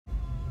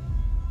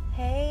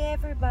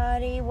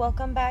everybody,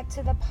 welcome back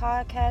to the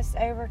podcast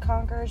Over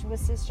Conquers with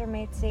Sister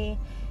Mitzi.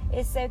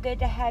 It's so good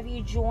to have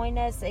you join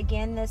us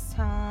again this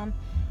time.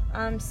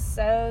 I'm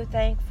so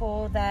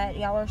thankful that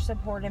y'all are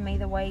supporting me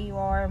the way you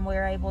are, and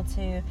we're able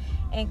to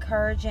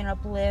encourage and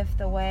uplift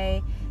the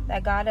way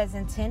that God has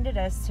intended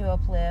us to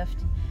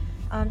uplift.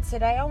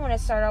 Today I want to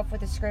start off with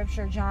the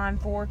scripture, John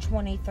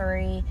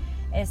 4:23.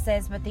 It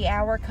says, "But the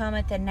hour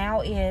cometh, and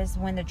now is,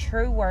 when the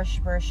true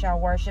worshipers shall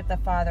worship the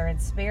Father in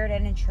spirit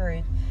and in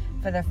truth,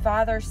 for the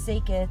Father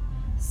seeketh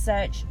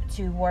such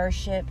to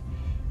worship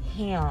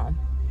Him."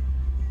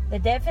 The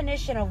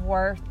definition of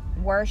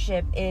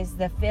worship is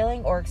the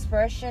feeling or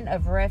expression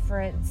of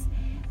reverence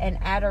and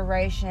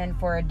adoration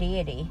for a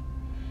deity.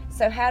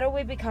 So how do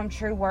we become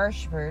true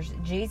worshipers?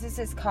 Jesus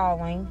is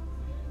calling.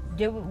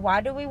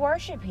 Why do we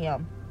worship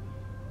Him?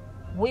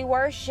 We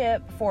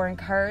worship for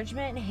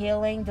encouragement,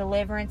 healing,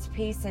 deliverance,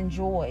 peace, and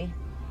joy.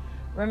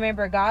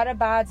 Remember, God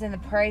abides in the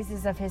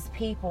praises of His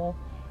people.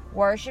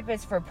 Worship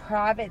is for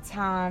private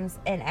times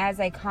and as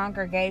a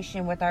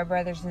congregation with our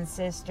brothers and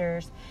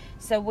sisters.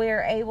 So we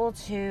are able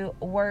to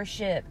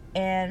worship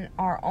in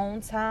our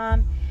own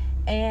time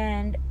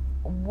and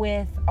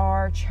with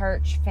our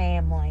church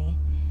family.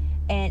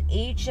 And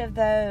each of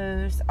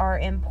those are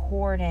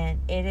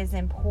important. It is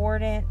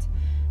important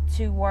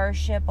to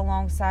worship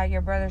alongside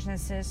your brothers and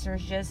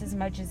sisters just as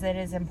much as it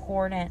is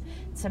important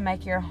to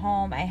make your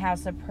home a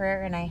house of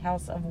prayer and a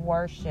house of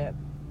worship.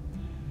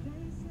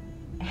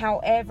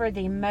 However,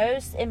 the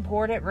most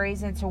important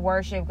reason to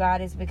worship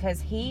God is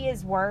because He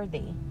is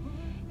worthy.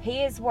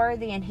 He is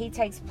worthy, and He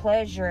takes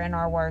pleasure in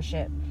our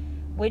worship.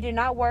 We do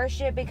not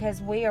worship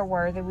because we are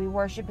worthy. We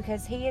worship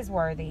because He is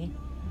worthy.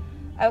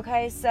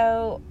 Okay,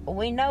 so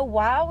we know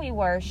why we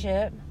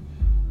worship,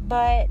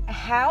 but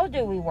how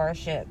do we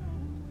worship?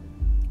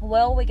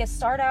 Well, we can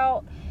start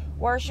out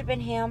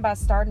worshiping Him by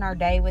starting our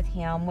day with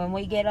Him. When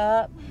we get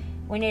up,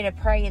 we need to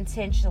pray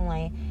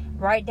intentionally.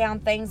 Write down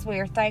things we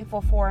are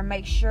thankful for and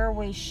make sure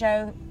we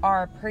show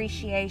our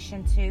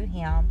appreciation to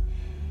Him.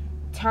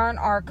 Turn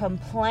our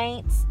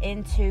complaints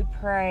into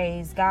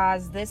praise.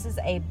 Guys, this is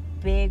a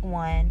big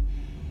one.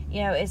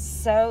 You know, it's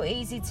so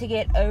easy to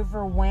get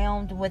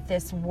overwhelmed with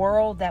this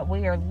world that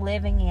we are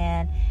living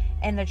in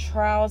and the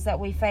trials that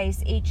we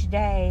face each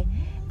day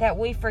that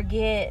we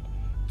forget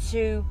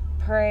to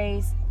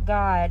praise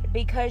God.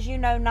 Because,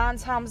 9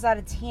 times out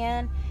of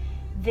 10,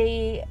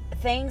 the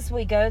things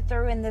we go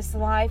through in this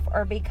life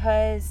are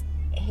because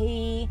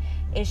He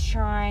is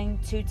trying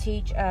to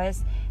teach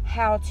us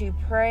how to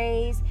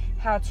praise,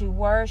 how to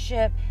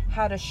worship,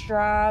 how to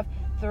strive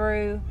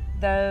through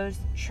those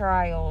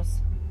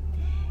trials.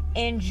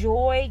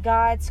 Enjoy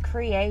God's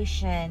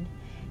creation.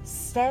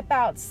 Step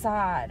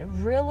outside.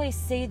 Really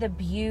see the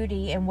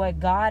beauty in what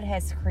God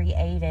has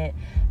created.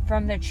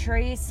 From the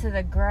trees to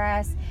the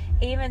grass,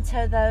 even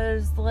to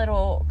those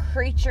little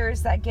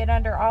creatures that get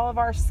under all of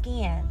our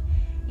skin.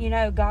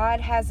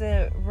 God has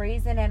a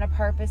reason and a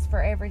purpose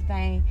for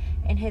everything,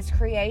 and His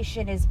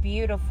creation is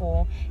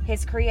beautiful.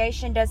 His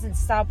creation doesn't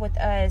stop with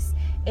us.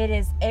 It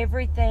is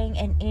everything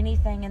and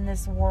anything in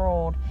this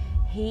world.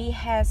 He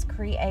has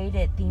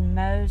created the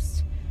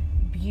most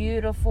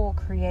beautiful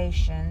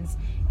creations,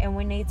 and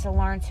we need to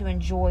learn to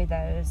enjoy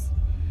those.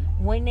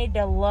 We need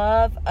to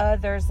love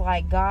others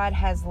like God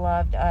has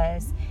loved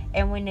us,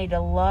 and we need to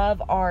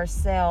love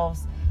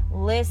ourselves.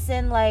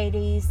 Listen,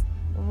 ladies,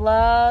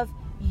 love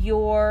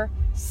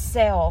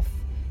yourself.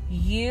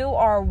 You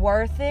are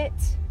worth it.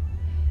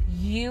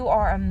 You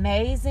are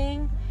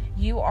amazing.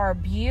 You are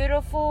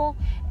beautiful,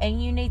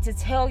 and you need to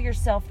tell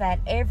yourself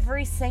that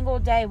every single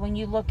day when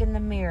you look in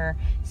the mirror.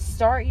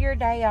 Start your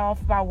day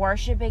off by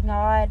worshiping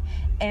God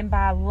and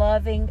by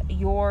loving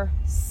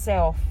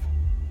yourself.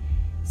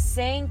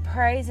 Sing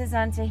praises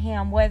unto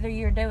Him, whether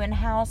you're doing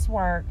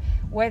housework,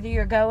 whether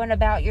you're going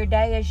about your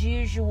day as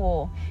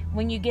usual.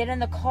 When you get in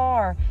the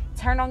car,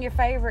 turn on your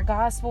favorite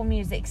gospel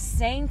music.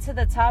 Sing to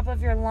the top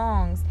of your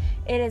lungs.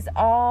 It is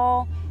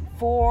all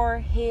for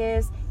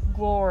His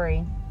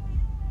glory.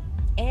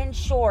 In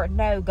short,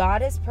 know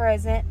God is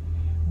present.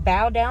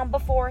 Bow down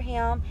before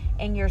Him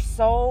in your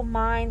soul,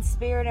 mind,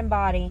 spirit, and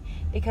body,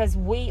 because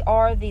we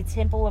are the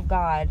temple of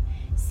God.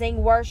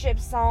 Sing worship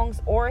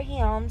songs or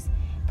hymns.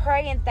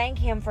 Pray and thank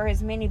Him for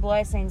His many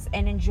blessings,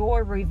 and enjoy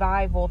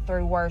revival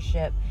through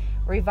worship.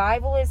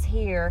 Revival is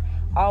here.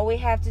 All we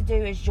have to do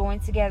is join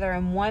together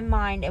in one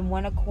mind and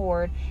one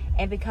accord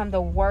and become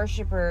the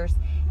worshipers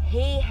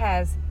He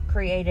has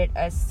created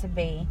us to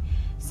be.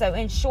 So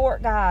in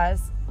short,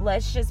 guys,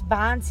 let's just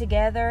bind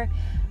together.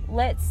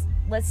 Let's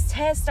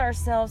test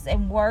ourselves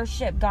and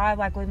worship God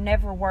like we've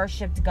never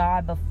worshiped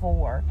God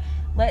before.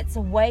 Let's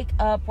wake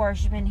up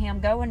worshiping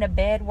Him. Go into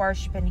bed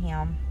worshiping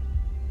Him.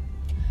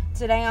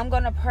 Today I'm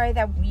going to pray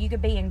that you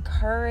could be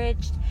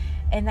encouraged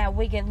and that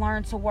we could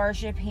learn to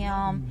worship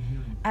Him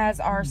as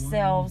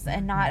ourselves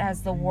and not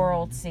as the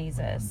world sees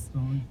us.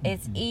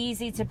 It's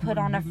easy to put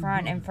on a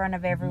front in front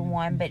of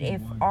everyone, but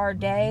if our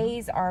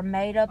days are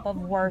made up of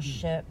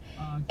worship,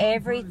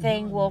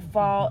 everything will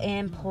fall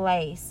in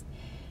place.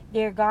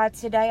 Dear God,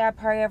 today I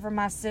pray over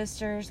my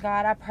sisters,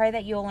 God. I pray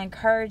that you'll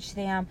encourage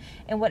them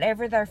in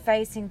whatever they're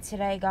facing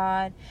today,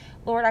 God.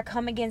 Lord, I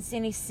come against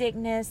any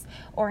sickness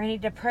or any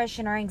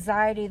depression or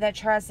anxiety that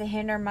tries to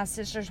hinder my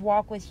sisters'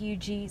 walk with you,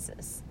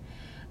 Jesus.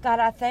 God,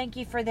 I thank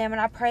you for them,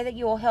 and I pray that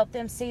you will help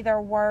them see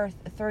their worth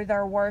through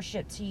their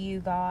worship to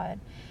you, God.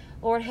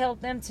 Lord, help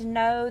them to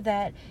know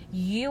that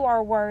you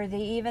are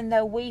worthy, even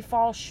though we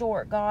fall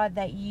short, God,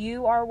 that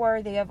you are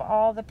worthy of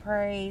all the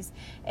praise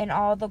and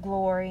all the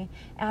glory.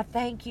 And I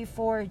thank you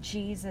for it,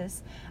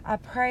 Jesus. I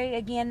pray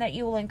again that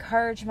you will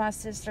encourage my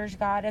sisters,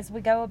 God, as we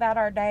go about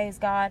our days,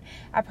 God.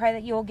 I pray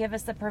that you will give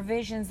us the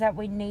provisions that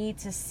we need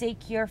to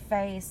seek your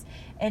face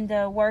and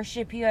to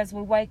worship you as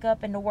we wake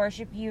up and to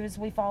worship you as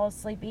we fall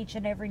asleep each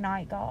and every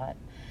night, God.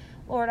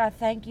 Lord, I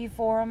thank you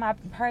for them. I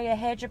pray a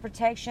hedge of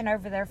protection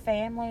over their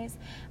families.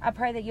 I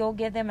pray that you'll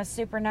give them a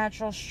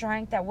supernatural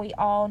strength that we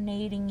all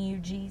need in you,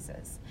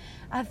 Jesus.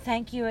 I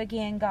thank you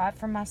again, God,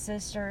 for my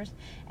sisters.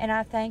 And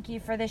I thank you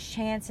for this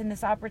chance and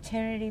this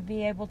opportunity to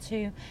be able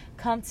to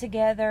come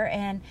together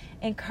and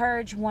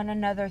encourage one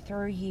another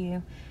through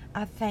you.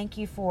 I thank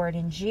you for it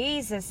in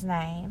Jesus'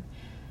 name.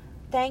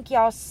 Thank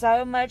y'all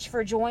so much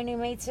for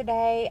joining me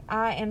today.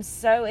 I am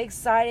so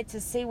excited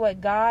to see what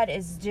God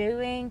is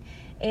doing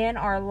in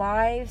our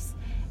lives,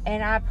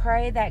 and I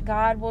pray that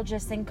God will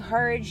just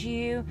encourage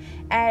you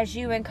as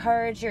you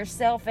encourage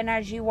yourself and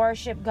as you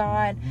worship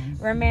God.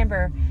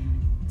 Remember,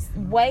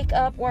 wake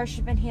up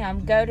worshiping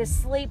Him, go to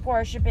sleep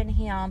worshiping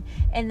Him,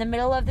 in the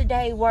middle of the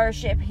day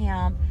worship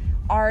Him.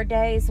 Our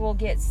days will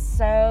get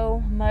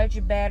so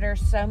much better,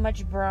 so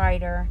much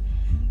brighter.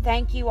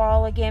 Thank you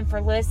all again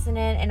for listening,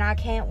 and I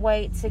can't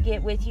wait to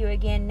get with you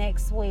again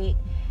next week.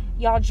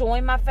 Y'all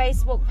join my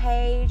Facebook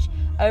page,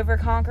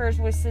 Overconquerors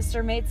with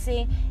Sister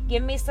Mitzi.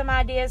 Give me some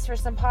ideas for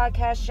some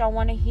podcasts y'all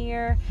want to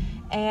hear,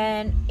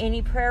 and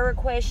any prayer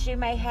requests you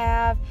may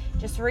have,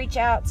 just reach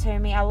out to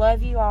me. I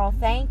love you all.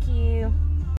 Thank you.